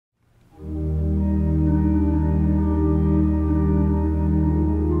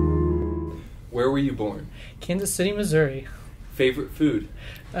were you born? Kansas City, Missouri. Favorite food?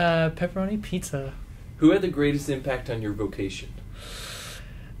 Pepperoni pizza. Who had the greatest impact on your vocation?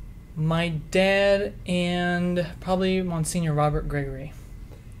 My dad and probably Monsignor Robert Gregory.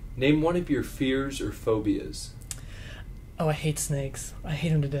 Name one of your fears or phobias. Oh, I hate snakes. I hate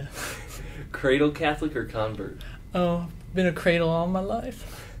them to death. Cradle Catholic or convert? Oh, been a cradle all my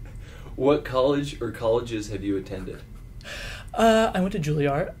life. What college or colleges have you attended? I went to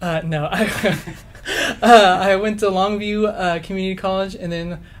Juilliard. No, I went to Longview Community College and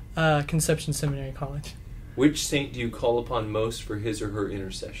then Conception Seminary College. Which saint do you call upon most for his or her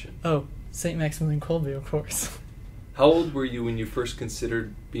intercession? Oh, St. Maximilian Kolbe, of course. How old were you when you first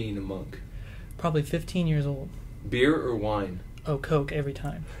considered being a monk? Probably 15 years old. Beer or wine? Oh, Coke every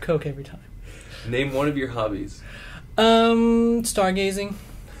time. Coke every time. Name one of your hobbies. Stargazing.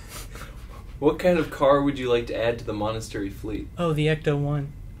 What kind of car would you like to add to the monastery fleet? Oh, the Ecto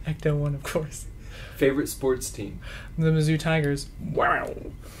 1. Ecto 1, of course. Favorite sports team? The Mizzou Tigers. Wow.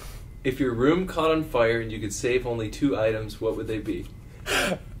 If your room caught on fire and you could save only 2 items, what would they be?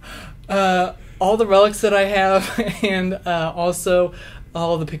 All the relics that I have and also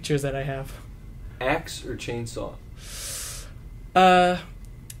all the pictures that I have. Axe or chainsaw?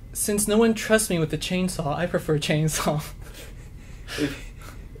 Since no one trusts me with the chainsaw, I prefer chainsaw.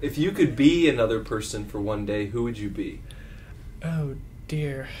 If you could be another person for one day, who would you be? Oh,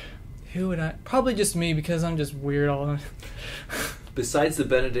 dear. Who would I... Probably just me, because I'm just weird all... Besides the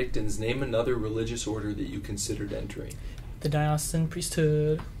Benedictines, name another religious order that you considered entering. The diocesan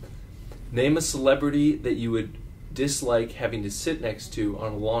priesthood. Name a celebrity that you would dislike having to sit next to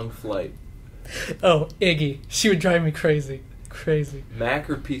on a long flight. Oh, Iggy. She would drive me crazy. Crazy. Mac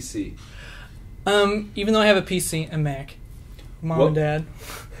or PC? Even though I have a PC, a Mac. Mom and Dad.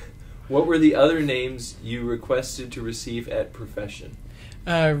 What were the other names you requested to receive at profession?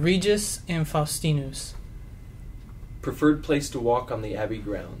 Regis and Faustinus. Preferred place to walk on the Abbey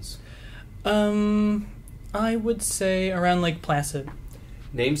grounds? I would say around Lake Placid.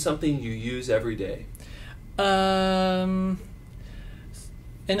 Name something you use every day. An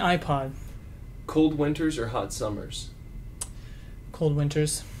iPod. Cold winters or hot summers? Cold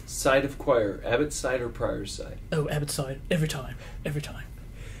winters. Side of choir, Abbott's side or Prior's side? Oh, Abbott's side. Every time. Every time.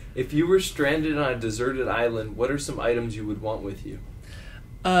 If you were stranded on a deserted island, what are some items you would want with you?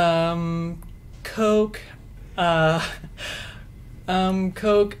 Coke, Coke,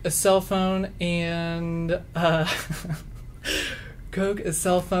 a cell phone, and Coke, a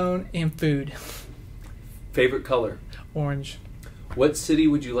cell phone, and food. Favorite color? Orange. What city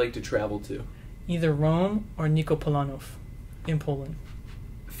would you like to travel to? Either Rome or Nikopolanów in Poland.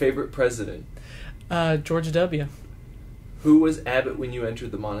 Favorite president? George W. Who was abbot when you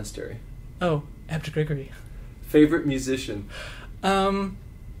entered the monastery? Oh, Abbot Gregory. Favorite musician?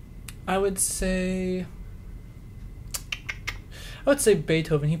 I would say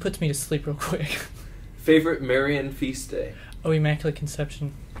Beethoven. He puts me to sleep real quick. Favorite Marian feast day? Oh, Immaculate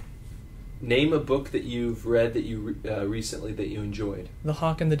Conception. Name a book that you've read that you recently that you enjoyed. The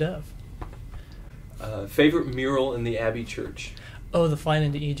Hawk and the Dove. Favorite mural in the Abbey Church? Oh, The Flight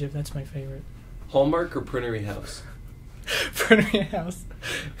into Egypt. That's my favorite. Hallmark or Printery House? Printery House.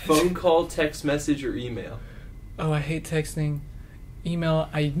 Phone call, text message, or email? Oh, I hate texting. Email,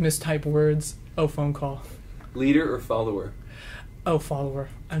 I mistype words. Oh, phone call. Leader or follower? Oh, follower.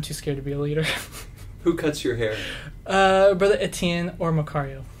 I'm too scared to be a leader. Who cuts your hair? Brother Etienne or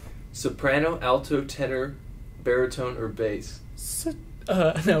Macario. Soprano, alto, tenor, baritone, or bass?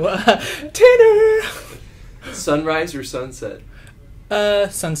 Tenor! Sunrise or sunset?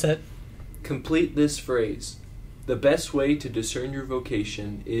 Sunset. Complete this phrase. The best way to discern your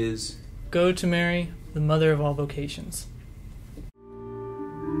vocation is... Go to Mary, the mother of all vocations.